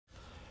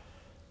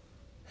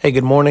Hey,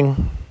 good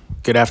morning,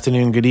 good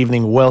afternoon, good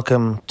evening.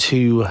 Welcome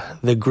to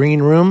the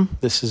Green Room.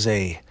 This is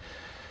a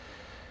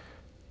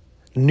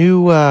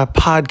new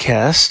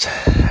podcast,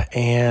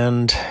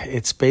 and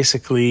it's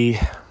basically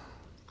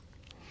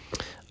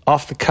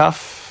off the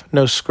cuff,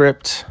 no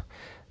script,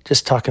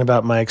 just talking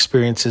about my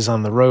experiences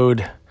on the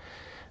road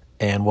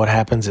and what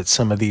happens at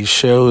some of these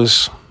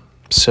shows.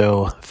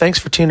 So thanks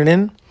for tuning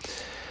in.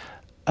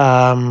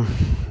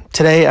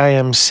 Today I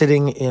am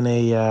sitting in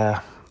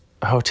a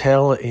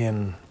hotel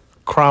in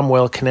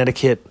Cromwell,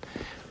 Connecticut,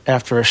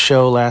 after a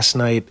show last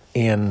night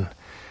in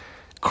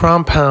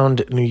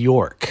Crompond, New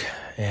York,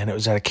 and it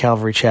was at a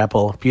Calvary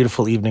Chapel.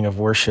 Beautiful evening of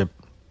worship.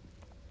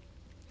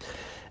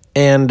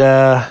 And,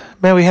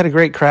 man, we had a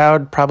great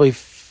crowd, probably,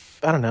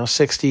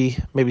 60,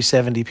 maybe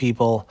 70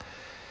 people.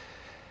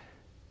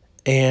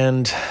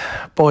 And,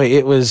 boy,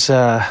 it was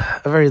a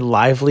very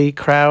lively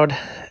crowd,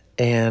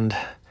 and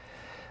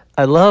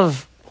I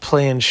love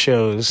playing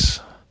shows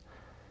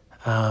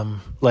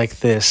like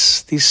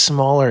this, these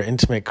smaller,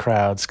 intimate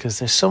crowds, because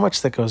there's so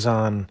much that goes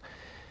on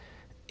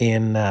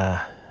in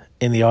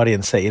the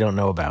audience that you don't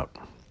know about.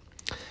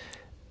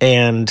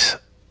 And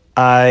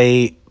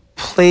I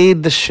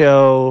played the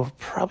show,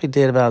 probably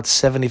did about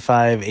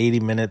 75, 80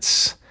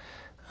 minutes,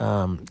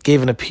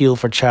 gave an appeal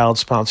for child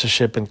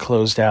sponsorship, and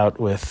closed out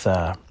with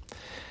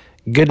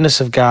Goodness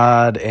of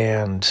God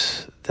and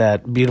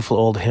that beautiful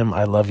old hymn,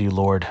 I Love You,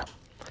 Lord.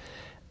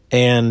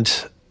 And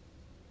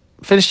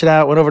finished it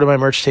out, went over to my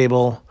merch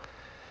table,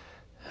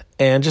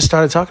 and just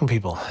started talking to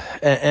people.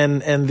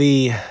 And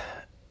the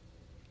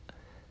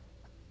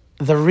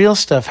real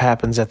stuff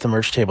happens at the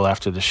merch table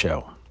after the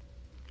show.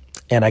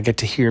 And I get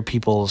to hear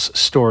people's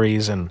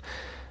stories and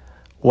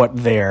what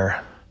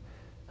they're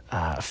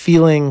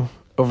feeling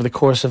over the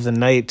course of the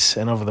night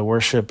and over the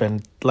worship.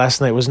 And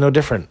last night was no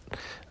different.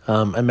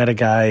 I met a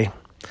guy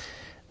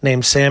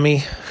named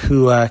Sammy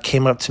who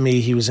came up to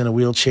me. He was in a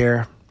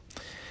wheelchair.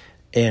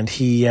 And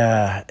he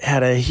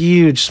had a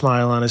huge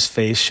smile on his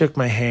face, shook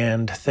my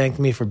hand, thanked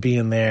me for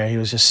being there. He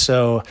was just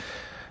so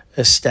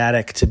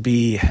ecstatic to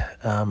be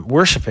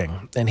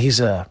worshiping. And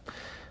I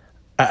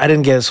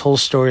didn't get his whole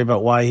story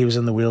about why he was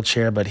in the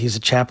wheelchair, but he's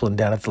a chaplain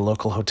down at the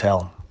local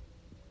hotel.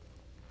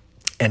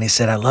 And he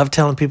said, I love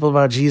telling people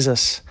about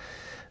Jesus.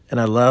 And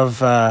I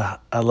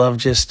love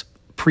just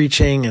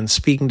preaching and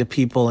speaking to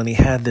people. And he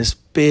had this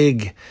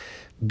big,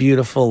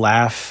 beautiful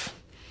laugh.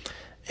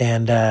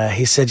 And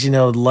he said,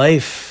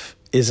 life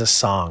is a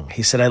song.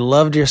 He said, I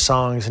loved your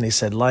songs. And he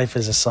said, life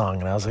is a song.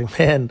 And I was like,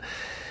 man,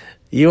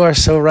 you are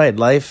so right.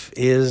 Life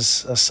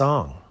is a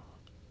song.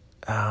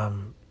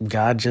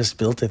 God just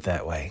built it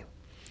that way.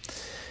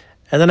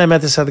 And then I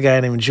met this other guy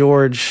named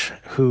George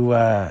who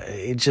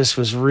he just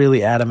was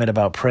really adamant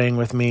about praying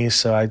with me.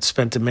 So I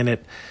spent a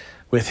minute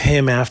with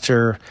him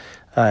after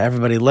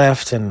everybody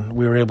left, and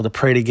we were able to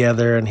pray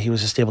together. And he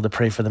was just able to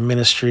pray for the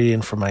ministry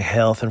and for my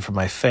health and for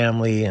my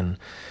family. And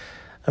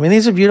I mean,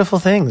 these are beautiful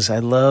things. I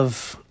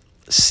love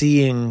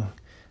seeing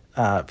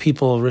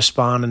people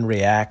respond and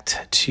react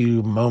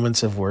to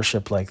moments of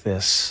worship like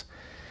this.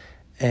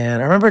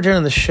 And I remember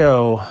during the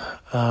show,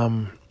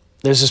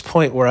 there's this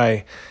point where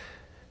I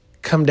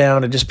come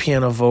down and just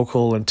piano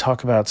vocal and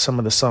talk about some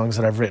of the songs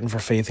that I've written for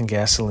Faith and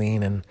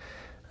Gasoline. And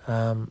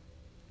I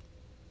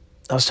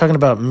was talking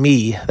about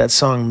Me, that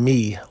song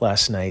Me,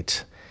 last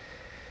night.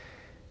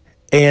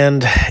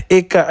 And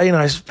it got,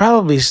 I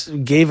probably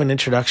gave an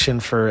introduction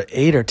for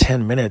 8 or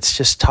 10 minutes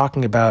just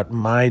talking about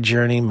my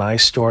journey, my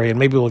story, and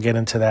maybe we'll get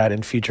into that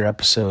in future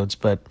episodes.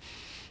 But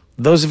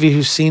those of you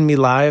who've seen me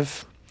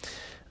live,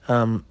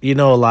 you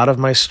know a lot of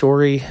my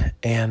story,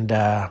 and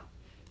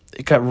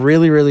it got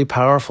really, really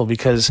powerful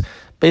because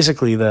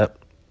basically the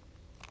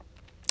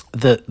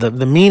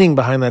meaning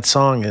behind that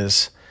song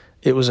is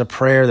it was a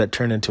prayer that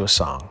turned into a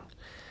song.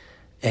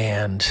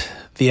 And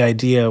the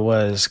idea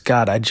was,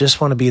 God, I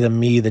just want to be the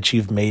me that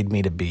you've made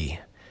me to be.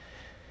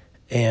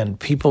 And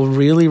people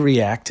really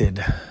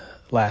reacted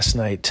last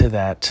night to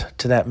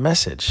that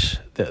message,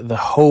 the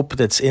hope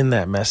that's in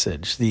that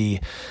message, the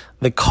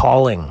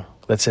calling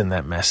that's in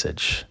that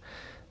message,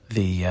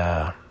 the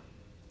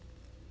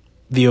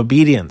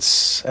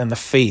obedience and the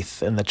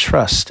faith and the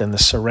trust and the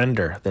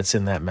surrender that's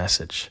in that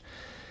message.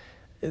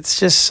 It's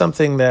just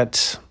something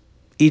that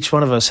each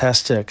one of us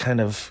has to kind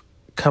of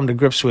come to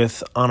grips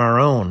with on our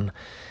own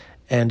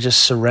and just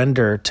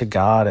surrender to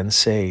God and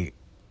say,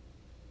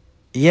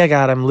 yeah,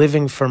 God, I'm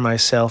living for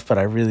myself, but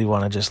I really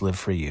want to just live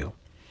for you.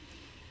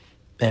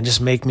 And just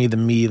make me the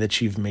me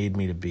that you've made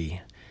me to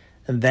be.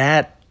 And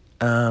that's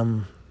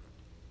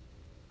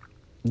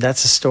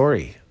a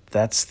story.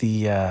 That's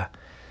the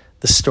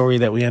story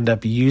that we end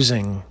up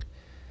using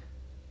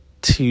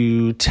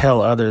to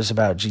tell others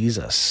about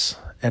Jesus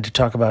and to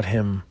talk about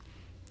him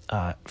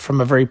from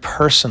a very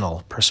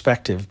personal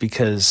perspective,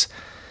 because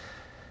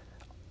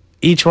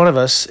each one of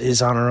us is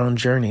on our own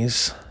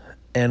journeys,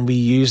 and we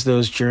use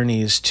those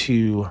journeys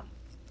to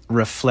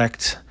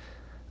reflect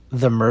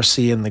the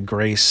mercy and the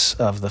grace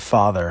of the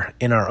Father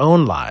in our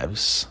own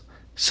lives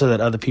so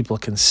that other people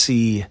can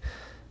see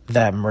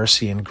that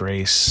mercy and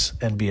grace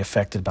and be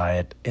affected by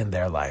it in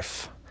their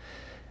life.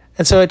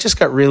 And so it just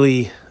got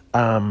really,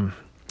 I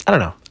don't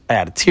know, I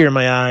had a tear in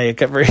my eye. It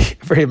got very,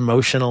 very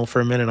emotional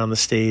for a minute on the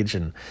stage,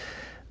 and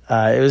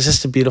it was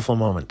just a beautiful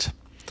moment.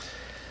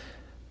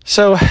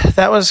 So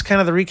that was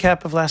kind of the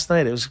recap of last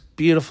night. It was a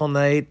beautiful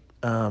night.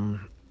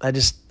 I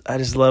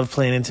just love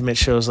playing intimate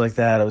shows like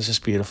that. It was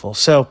just beautiful.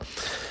 So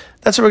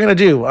that's what we're going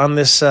to do on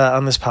this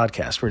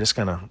podcast. We're just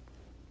going to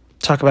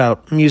talk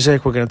about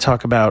music. We're going to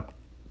talk about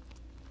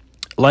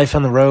life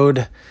on the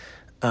road.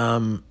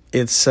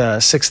 It's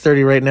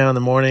 6:30 right now in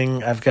the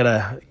morning. I've got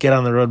to get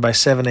on the road by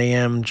 7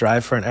 a.m.,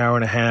 drive for an hour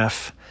and a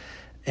half,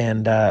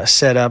 and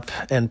set up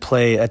and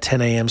play a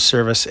 10 a.m.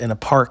 service in a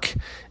park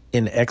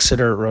in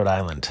Exeter, Rhode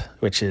Island,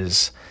 which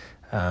is,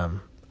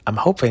 I'm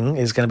hoping,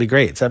 is going to be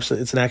great.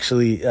 It's an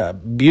actually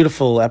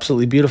beautiful,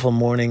 absolutely beautiful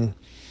morning,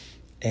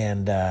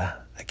 and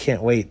I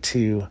can't wait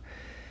to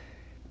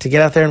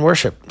get out there and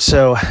worship.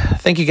 So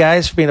thank you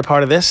guys for being a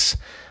part of this.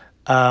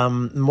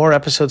 More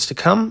episodes to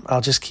come.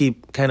 I'll just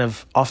keep kind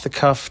of off the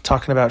cuff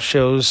talking about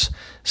shows.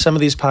 Some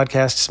of these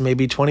podcasts may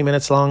be 20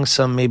 minutes long,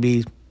 some may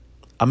be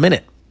a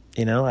minute.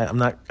 I'm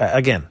not,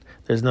 again,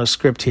 there's no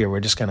script here. We're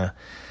just going to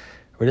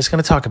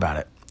talk about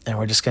it. And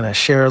we're just going to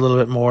share a little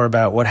bit more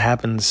about what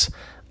happens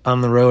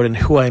on the road and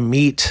who I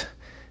meet,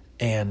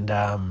 and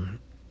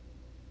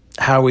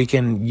how we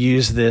can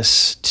use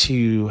this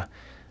to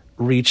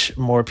reach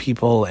more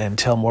people and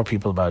tell more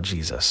people about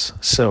Jesus.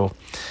 So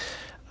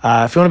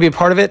if you want to be a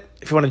part of it,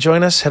 if you want to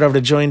join us, head over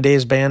to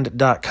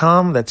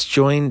joindavesband.com. That's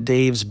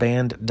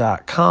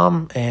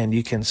joindavesband.com, and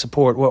you can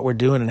support what we're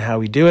doing and how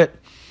we do it.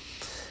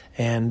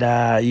 And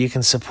you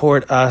can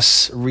support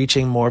us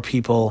reaching more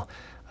people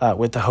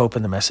with the hope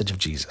and the message of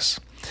Jesus.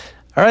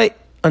 All right,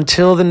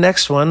 until the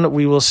next one,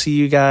 we will see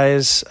you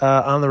guys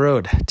on the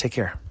road. Take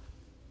care.